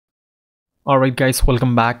Alright guys,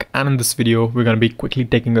 welcome back, and in this video we're going to be quickly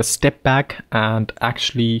taking a step back and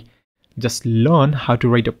actually just learn how to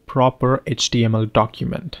write a proper HTML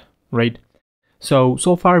document, right? So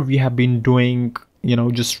far we have been doing,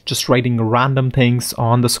 just writing random things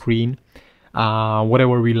on the screen,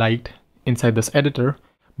 whatever we liked inside this editor,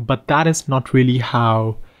 but that is not really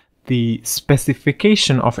how the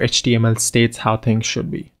specification of HTML states how things should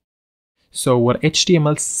be. So what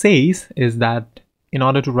HTML says is that in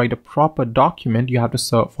order to write a proper document, you have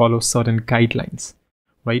to follow certain guidelines,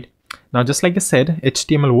 right? Now, just like I said,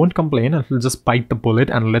 HTML won't complain, and it'll just bite the bullet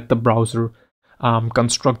and let the browser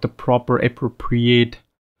construct the proper, appropriate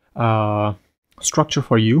structure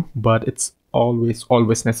for you. But it's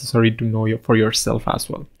always necessary to know for yourself as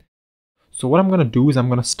well. So what I'm going to do is I'm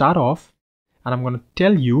going to start off and I'm going to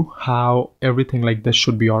tell you how everything like this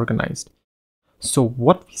should be organized. So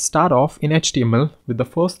what we start off in HTML with, the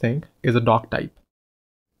first thing is a doc type.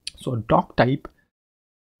 So Doctype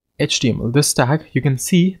HTML, this tag, you can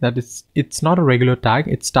see that it's not a regular tag.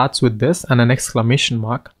 It starts with this and an exclamation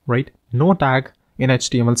mark, right? No tag in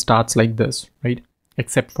HTML starts like this, right?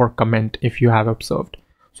 Except for comment, if you have observed.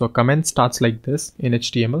 So a comment starts like this in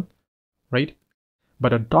HTML, right?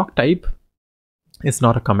 But a doc type is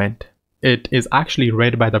not a comment. It is actually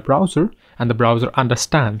read by the browser and the browser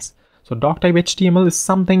understands. So Doctype HTML is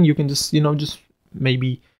something you can just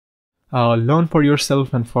maybe learn for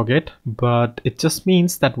yourself and forget, but it just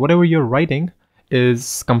means that whatever you're writing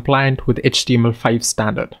is compliant with HTML5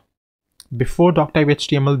 standard. Before Doctype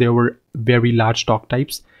HTML, there were very large doc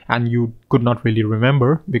types and you could not really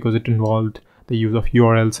remember because it involved the use of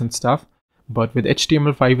URLs and stuff. But with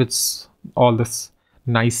HTML5, it's all this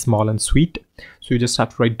nice, small and sweet. So you just have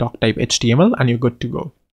to write Doctype HTML and you're good to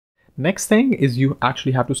go. Next thing is you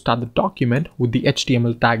actually have to start the document with the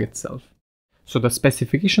HTML tag itself. So the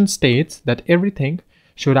specification states that everything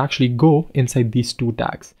should actually go inside these two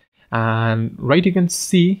tags. And right, you can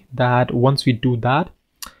see that once we do that,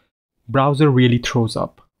 browser really throws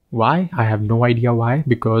up. Why? I have no idea why,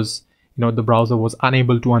 because the browser was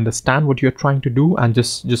unable to understand what you're trying to do and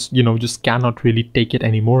just cannot really take it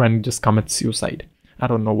anymore and just commits suicide. I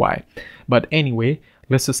don't know why. But anyway,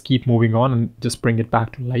 let's just keep moving on and just bring it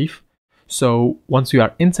back to life. So once you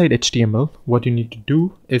are inside HTML, what you need to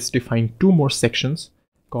do is define two more sections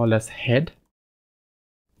called as head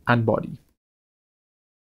and body,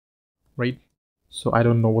 right? So I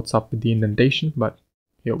don't know what's up with the indentation, but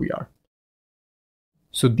here we are.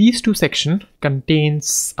 So these two sections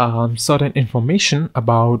contains certain information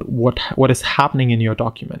about what is happening in your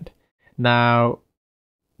document. Now,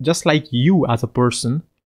 just like you as a person,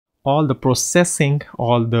 all the processing,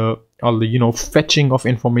 all the fetching of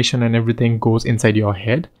information and everything goes inside your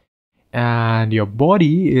head, and your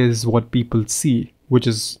body is what people see, which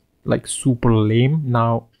is like super lame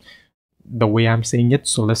now the way I'm saying it.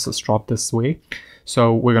 So let's just drop this way.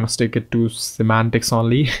 So we're gonna stick it to semantics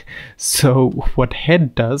only. So what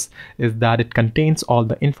head does is that it contains all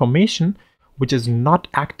the information which is not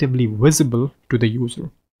actively visible to the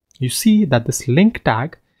user. You see that this link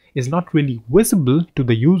tag is not really visible to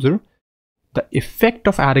the user. The effect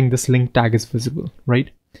of adding this link tag is visible, right?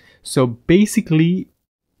 So basically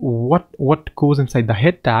what goes inside the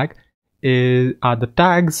head tag are the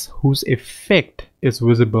tags whose effect is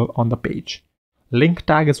visible on the page. Link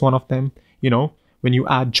tag is one of them. When you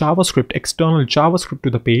add JavaScript, external JavaScript to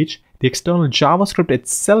the page, the external JavaScript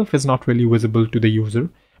itself is not really visible to the user,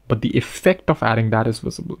 but the effect of adding that is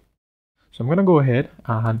visible. So I'm going to go ahead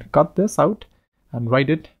and cut this out and write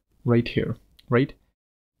it right here, right?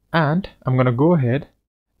 And I'm going to go ahead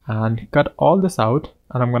and cut all this out,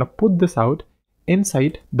 and I'm going to put this out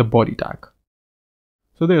inside the body tag.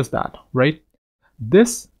 So there's that, right?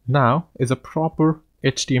 This now is a proper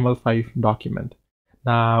HTML5 document.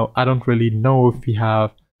 Now, I don't really know if we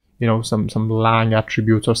have, some lang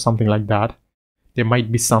attributes or something like that. There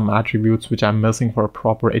might be some attributes which I'm missing for a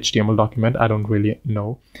proper HTML document. I don't really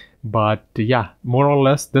know. But yeah, more or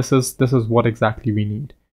less, this is what exactly we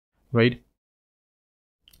need, right?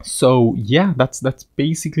 So yeah, that's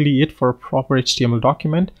basically it for a proper HTML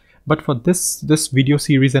document. But for this video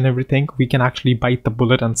series and everything, we can actually bite the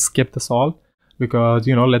bullet and skip this all, because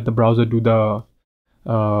let the browser do the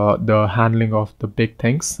handling of the big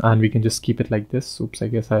things, and we can just keep it like this. Oops, I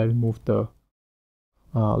guess I removed the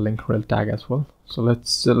link rel tag as well. So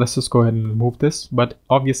let's just go ahead and remove this. But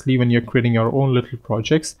obviously, when you're creating your own little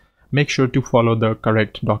projects, make sure to follow the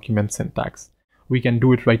correct document syntax. We can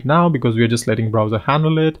do it right now because we're just letting browser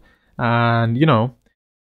handle it, and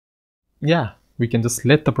yeah, we can just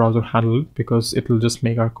let the browser handle it because it will just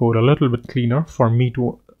make our code a little bit cleaner for me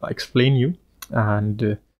to explain you and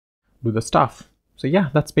do the stuff. So yeah,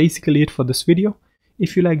 that's basically it for this video.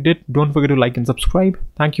 If you liked it, don't forget to like and subscribe.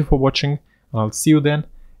 Thank you for watching. I'll see you then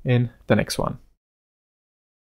in the next one.